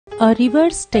A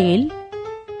River's Tale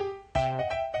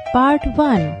Part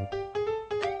 1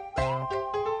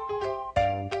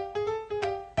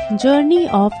 Journey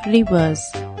of Rivers.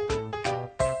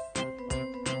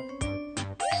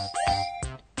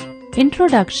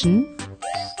 Introduction.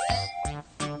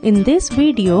 In this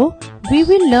video, we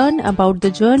will learn about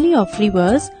the journey of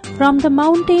rivers from the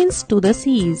mountains to the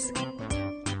seas.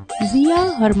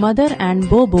 Zia, her mother and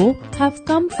Bobo have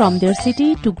come from their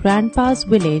city to Grandpa's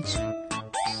village.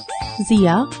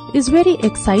 Zia is very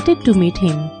excited to meet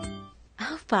him.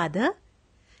 Oh, Father,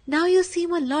 now you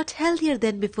seem a lot healthier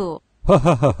than before. Ha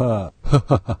ha ha ha ha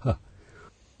ha ha.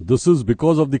 This is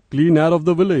because of the clean air of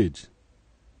the village.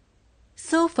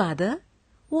 So, Father,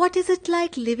 what is it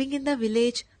like living in the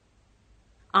village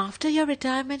after your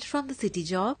retirement from the city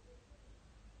job?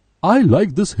 I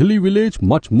like this hilly village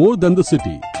much more than the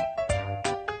city.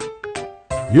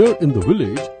 Here in the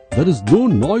village, there is no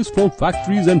noise from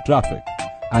factories and traffic,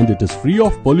 and it is free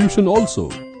of pollution also.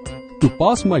 To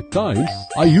pass my time,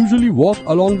 I usually walk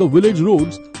along the village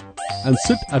roads and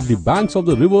sit at the banks of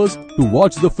the rivers to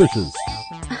watch the fishes.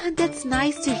 That's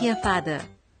nice to hear, Father.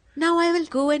 Now I will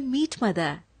go and meet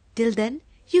Mother. Till then,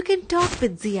 you can talk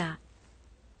with Zia.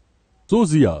 So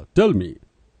Zia, tell me,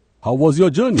 how was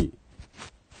your journey?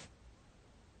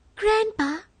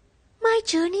 Grandpa, my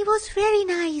journey was very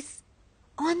nice.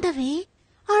 On the way,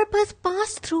 our bus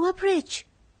passed through a bridge.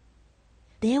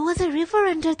 There was a river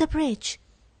under the bridge,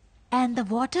 and the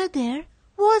water there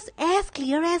was as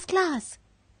clear as glass.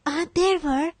 There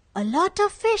were a lot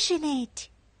of fish in it.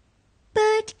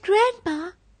 But,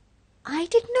 Grandpa, I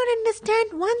did not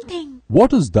understand one thing.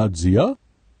 What is that, Zia?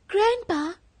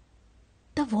 Grandpa,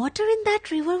 the water in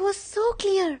that river was so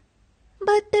clear,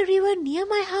 but the river near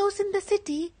my house in the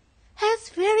city has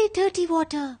very dirty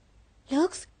water.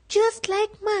 Looks just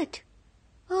like mud.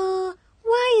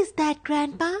 Why is that,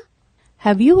 Grandpa?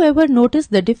 Have you ever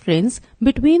noticed the difference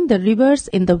between the rivers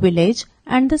in the village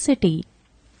and the city?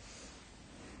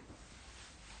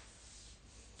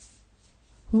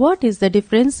 What is the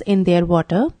difference in their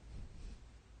water?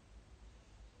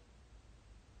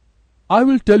 I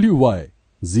will tell you why,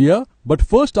 Zia, but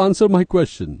first answer my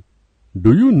question.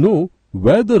 Do you know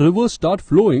where the rivers start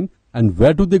flowing and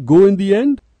where do they go in the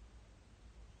end?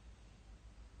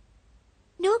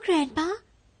 No, Grandpa.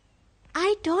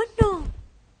 I don't know.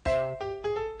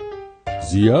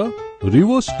 Zia,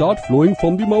 rivers start flowing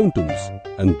from the mountains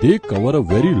and they cover a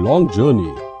very long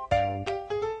journey.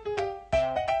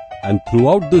 And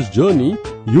throughout this journey,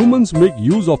 humans make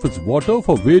use of its water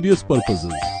for various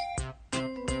purposes.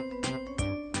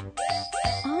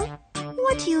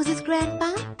 What uses,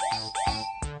 Grandpa?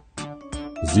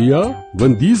 Zia,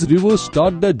 when these rivers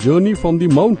start their journey from the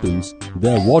mountains,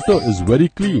 their water is very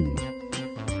clean.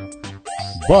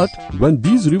 But when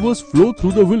these rivers flow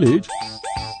through the village,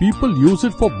 people use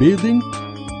it for bathing,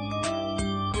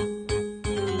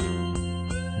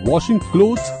 washing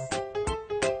clothes,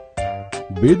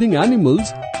 bathing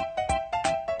animals,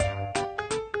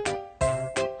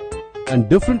 and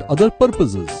different other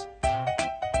purposes.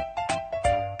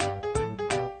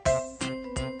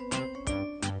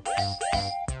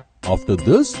 After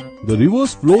this, the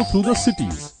rivers flow through the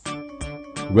cities,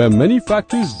 where many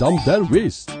factories dump their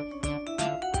waste,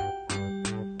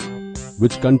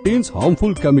 which contains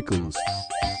harmful chemicals.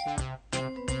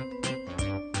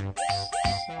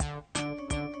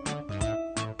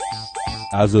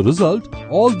 As a result,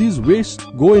 all these wastes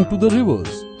go into the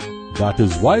rivers. That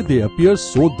is why they appear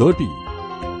so dirty.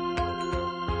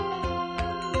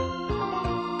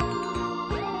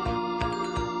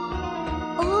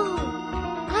 Oh,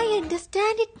 I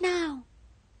understand it now.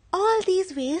 All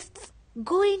these wastes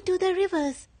go into the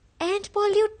rivers and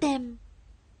pollute them.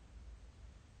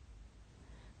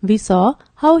 We saw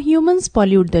how humans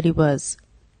pollute the rivers.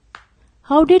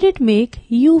 How did it make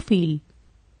you feel?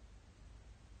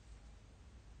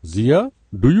 Zia,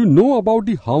 do you know about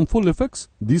the harmful effects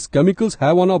these chemicals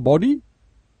have on our body?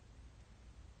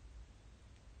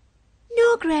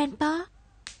 No, Grandpa.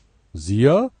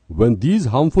 Zia, when these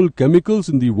harmful chemicals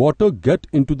in the water get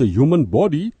into the human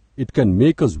body, it can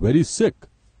make us very sick.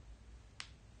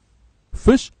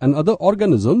 Fish and other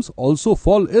organisms also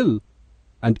fall ill,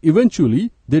 and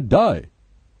eventually they die.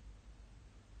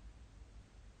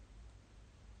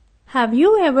 Have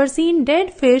you ever seen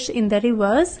dead fish in the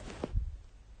rivers?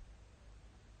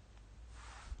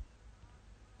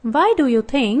 Why do you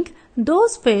think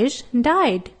those fish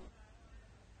died?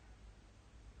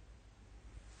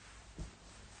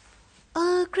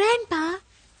 Grandpa,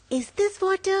 is this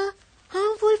water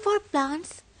harmful for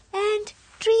plants and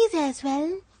trees as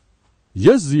well?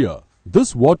 Yes, Zia,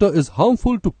 this water is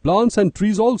harmful to plants and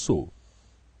trees also.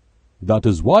 That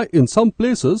is why in some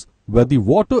places where the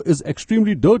water is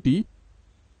extremely dirty,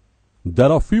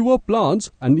 there are fewer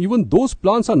plants, and even those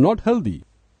plants are not healthy.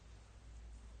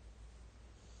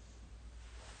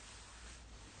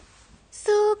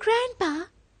 So, Grandpa,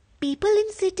 people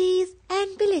in cities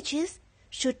and villages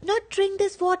should not drink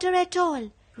this water at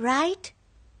all, right?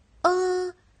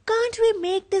 Can't we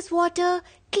make this water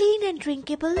clean and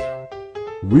drinkable?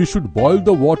 We should boil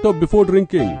the water before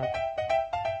drinking.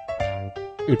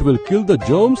 It will kill the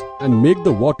germs and make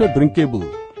the water drinkable.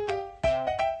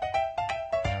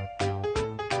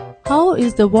 How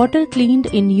is the water cleaned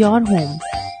in your home?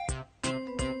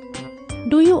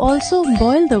 Do you also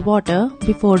boil the water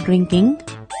before drinking?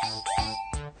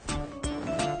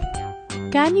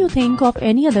 Can you think of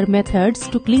any other methods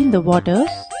to clean the water?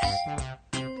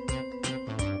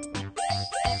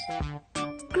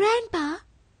 Grandpa,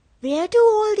 where do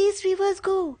all these rivers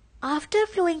go after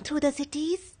flowing through the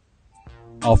cities?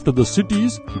 After the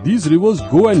cities, these rivers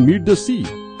go and meet the sea.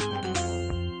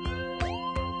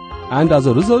 And as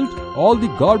a result, all the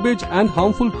garbage and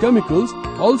harmful chemicals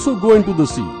also go into the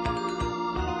sea.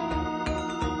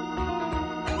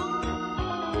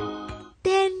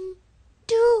 Then,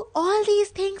 do all these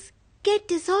things get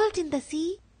dissolved in the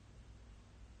sea?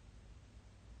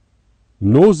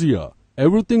 No, Zia,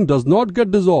 everything does not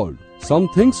get dissolved. Some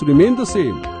things remain the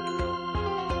same.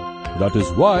 That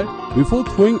is why, before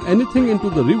throwing anything into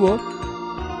the river,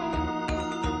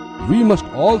 we must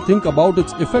all think about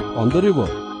its effect on the river.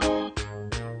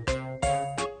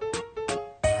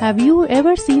 Have you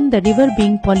ever seen the river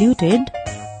being polluted?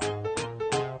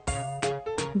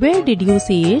 Where did you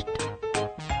see it?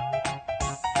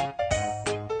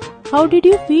 How did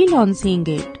you feel on seeing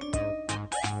it?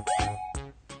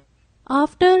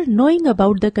 After knowing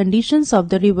about the conditions of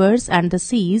the rivers and the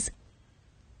seas,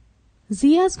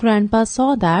 Zia's grandpa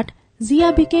saw that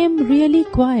Zia became really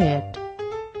quiet.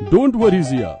 Don't worry,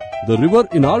 Zia. The river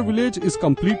in our village is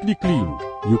completely clean.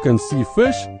 You can see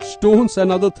fish, stones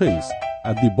and other things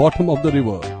at the bottom of the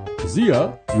river.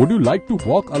 Zia, would you like to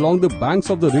walk along the banks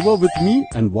of the river with me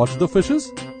and watch the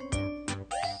fishes?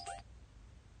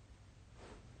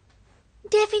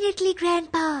 Definitely,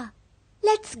 Grandpa.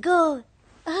 Let's go.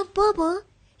 Bobo,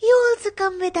 you also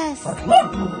come with us.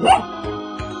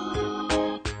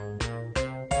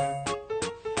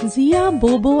 Zia,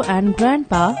 Bobo and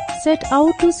Grandpa set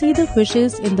out to see the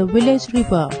fishes in the village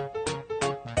river.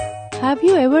 Have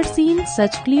you ever seen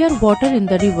such clear water in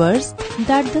the rivers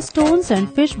that the stones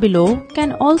and fish below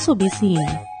can also be seen?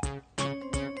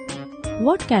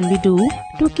 What can we do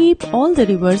to keep all the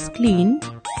rivers clean